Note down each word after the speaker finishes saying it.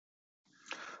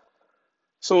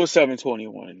So it's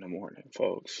 7:21 in the morning,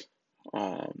 folks.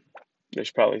 Um,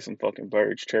 there's probably some fucking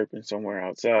birds chirping somewhere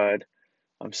outside.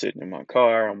 I'm sitting in my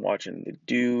car. I'm watching the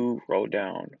dew roll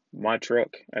down my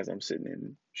truck as I'm sitting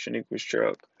in Shaniqua's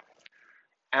truck.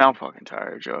 And I'm fucking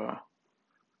tired, y'all.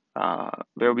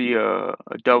 There'll be a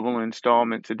double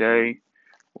installment today,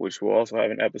 which will also have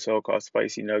an episode called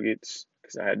Spicy Nuggets,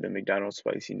 because I had the McDonald's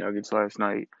Spicy Nuggets last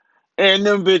night. And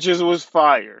them bitches was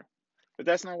fire. But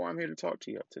that's not why I'm here to talk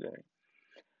to y'all today.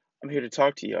 I'm here to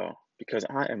talk to y'all because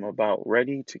I am about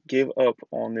ready to give up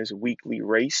on this weekly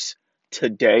race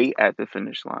today at the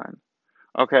finish line.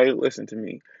 Okay, listen to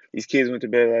me. These kids went to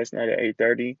bed last night at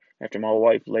 8:30 after my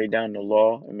wife laid down the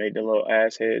law and made the little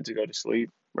ass head to go to sleep,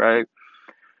 right?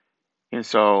 And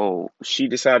so she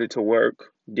decided to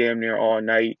work damn near all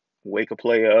night, wake a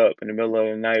player up in the middle of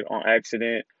the night on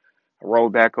accident, roll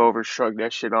back over, shrug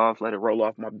that shit off, let it roll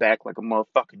off my back like a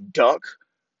motherfucking duck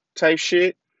type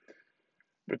shit.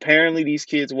 But apparently, these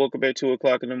kids woke up at 2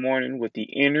 o'clock in the morning with the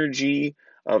energy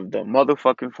of the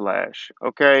motherfucking Flash.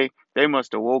 Okay? They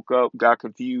must have woke up, got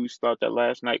confused, thought that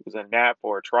last night was a nap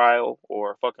or a trial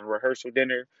or a fucking rehearsal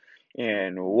dinner,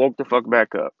 and woke the fuck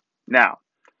back up. Now,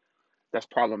 that's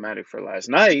problematic for last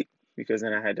night because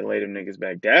then I had to lay them niggas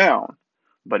back down.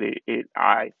 But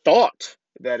I thought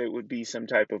that it would be some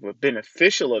type of a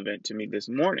beneficial event to me this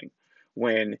morning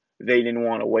when they didn't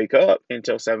want to wake up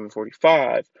until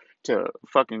 7:45 to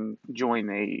fucking join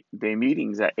they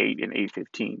meetings at 8 and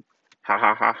 8:15. Ha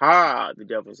ha ha ha! The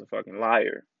devil's a fucking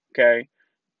liar. Okay,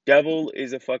 devil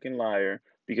is a fucking liar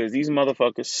because these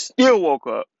motherfuckers still woke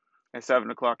up at 7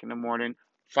 o'clock in the morning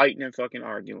fighting and fucking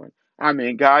arguing. I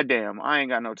mean, goddamn, I ain't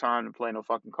got no time to play no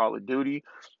fucking Call of Duty.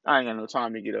 I ain't got no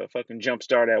time to get a fucking jump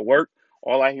start at work.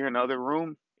 All I hear in the other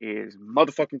room is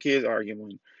motherfucking kids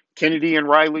arguing. Kennedy and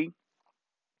Riley,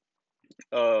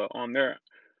 on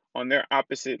their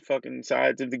opposite fucking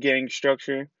sides of the gang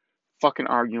structure, fucking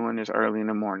arguing this early in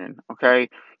the morning, okay?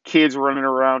 Kids running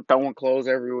around, throwing clothes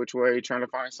every which way, trying to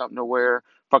find something to wear,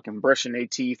 fucking brushing their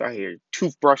teeth. I hear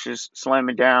toothbrushes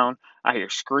slamming down. I hear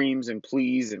screams and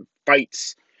pleas and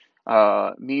fights.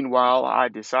 Meanwhile, I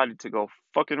decided to go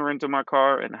fucking rent my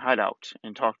car and hide out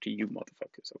and talk to you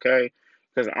motherfuckers, okay?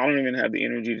 Because I don't even have the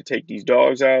energy to take these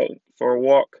dogs out for a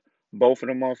walk. Both of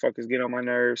them motherfuckers get on my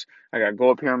nerves. I gotta go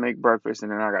up here and make breakfast,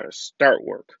 and then I gotta start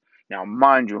work. Now,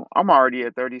 mind you, I'm already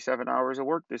at 37 hours of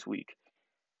work this week,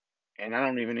 and I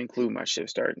don't even include my shift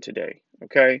starting today.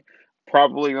 Okay,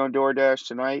 probably on DoorDash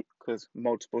tonight because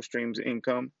multiple streams of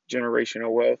income,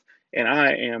 generational wealth, and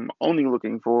I am only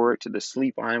looking forward to the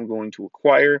sleep I am going to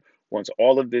acquire once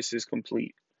all of this is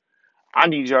complete. I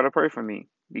need y'all to pray for me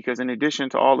because in addition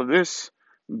to all of this,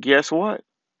 guess what?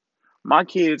 My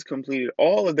kids completed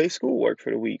all of their schoolwork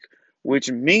for the week,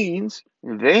 which means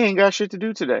they ain't got shit to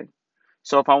do today.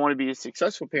 So if I want to be a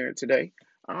successful parent today,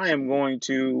 I am going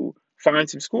to find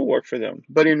some schoolwork for them.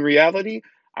 But in reality,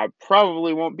 I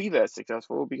probably won't be that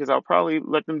successful because I'll probably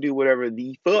let them do whatever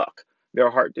the fuck their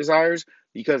heart desires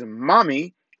because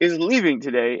mommy is leaving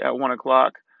today at 1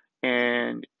 o'clock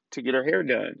and to get her hair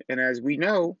done. And as we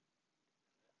know,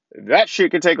 that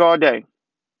shit can take all day.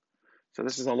 So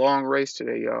this is a long race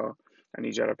today, y'all. I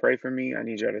need y'all to pray for me. I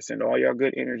need y'all to send all y'all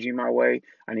good energy my way.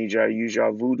 I need y'all to use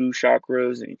y'all voodoo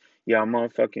chakras and y'all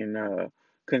motherfucking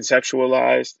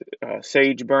conceptualized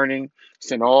sage burning.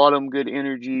 Send all them good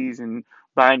energies and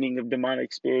binding of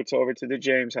demonic spirits over to the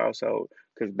James household.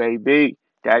 Cause baby,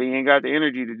 daddy ain't got the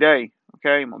energy today.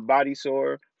 Okay, my body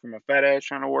sore from a fat ass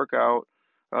trying to work out.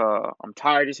 I'm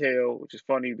tired as hell, which is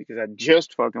funny because I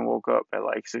just fucking woke up at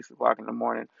like 6 o'clock in the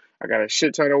morning. I got a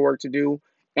shit ton of work to do,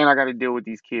 and I got to deal with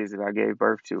these kids that I gave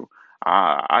birth to.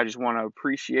 I just want to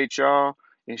appreciate y'all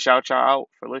and shout y'all out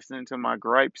for listening to my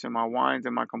gripes and my whines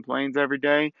and my complaints every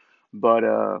day. But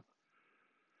I'm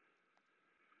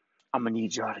gonna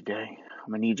need y'all today.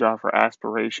 I'm gonna need y'all for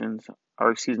aspirations,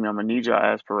 or excuse me, I'm gonna need y'all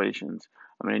aspirations.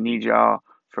 I'm gonna need y'all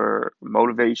for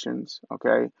motivations.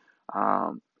 Okay.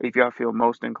 If y'all feel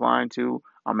most inclined to,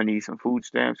 I'm gonna need some food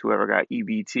stamps. Whoever got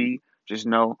EBT, just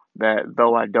know that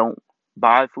though I don't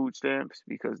buy food stamps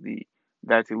because the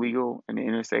that's illegal and the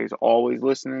NSA is always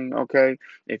listening. Okay.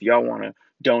 If y'all want to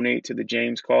donate to the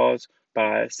James cause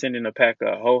by sending a pack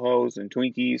of ho hos and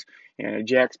Twinkies and a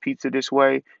Jack's Pizza this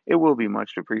way, it will be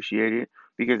much appreciated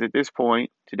because at this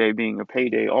point, today being a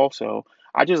payday also,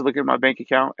 I just look at my bank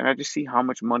account and I just see how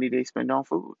much money they spend on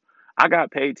food. I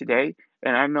got paid today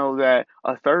and I know that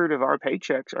a third of our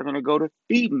paychecks are going to go to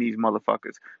feeding these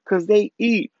motherfuckers because they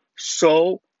eat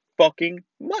so fucking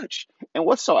much. And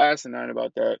what's so asinine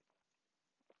about that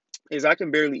is I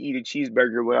can barely eat a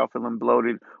cheeseburger without feeling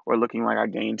bloated or looking like I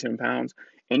gained 10 pounds.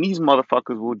 And these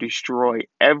motherfuckers will destroy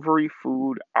every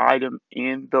food item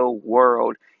in the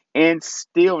world and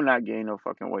still not gain no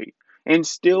fucking weight. And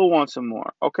still want some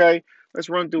more. Okay? Let's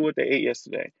run through what they ate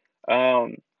yesterday.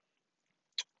 Um,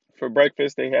 for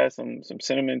breakfast they had some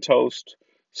cinnamon toast,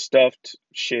 stuffed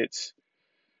shits,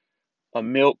 a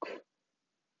milk,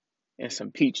 and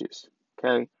some peaches.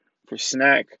 Okay. For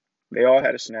snack, they all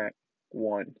had a snack.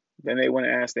 One. Then they went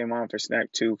and asked their mom for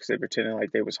snack two because they pretended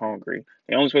like they was hungry.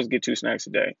 They only supposed to get two snacks a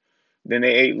day. Then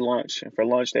they ate lunch, and for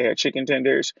lunch they had chicken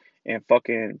tenders and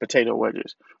fucking potato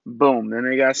wedges. Boom. Then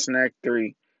they got snack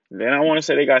three. Then I want to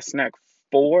say they got snack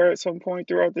four at some point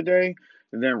throughout the day.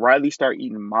 And then Riley started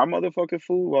eating my motherfucking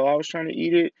food while I was trying to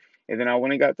eat it. And then I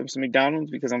went and got them some McDonald's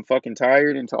because I'm fucking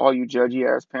tired. And to all you judgy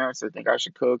ass parents that think I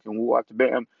should cook and woo out the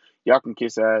bam, y'all can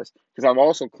kiss ass. Because I've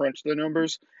also crunched the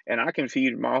numbers and I can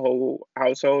feed my whole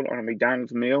household on a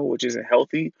McDonald's meal, which isn't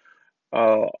healthy,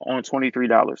 on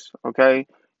 $23. Okay?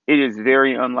 It is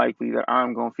very unlikely that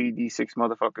I'm going to feed these six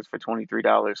motherfuckers for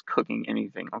 $23 cooking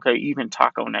anything. Okay? Even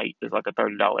taco night is like a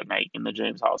 $30 night in the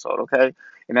James household. Okay?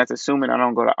 And that's assuming I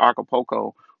don't go to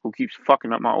Acapulco, who keeps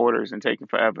fucking up my orders and taking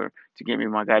forever to get me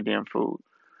my goddamn food.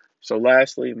 So,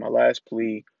 lastly, my last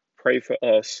plea, pray for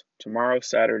us. Tomorrow's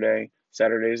Saturday.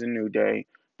 Saturday is a new day,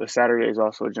 but Saturday is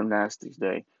also a gymnastics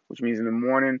day, which means in the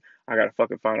morning, I gotta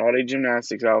fucking find all their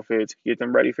gymnastics outfits, get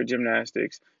them ready for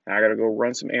gymnastics, and I gotta go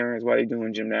run some errands while they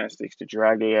doing gymnastics to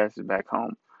drag their asses back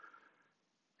home.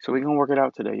 So, we gonna work it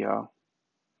out today, y'all.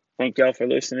 Thank y'all for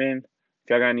listening. If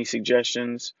y'all got any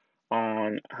suggestions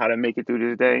on how to make it through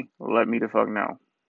this day, let me the fuck know.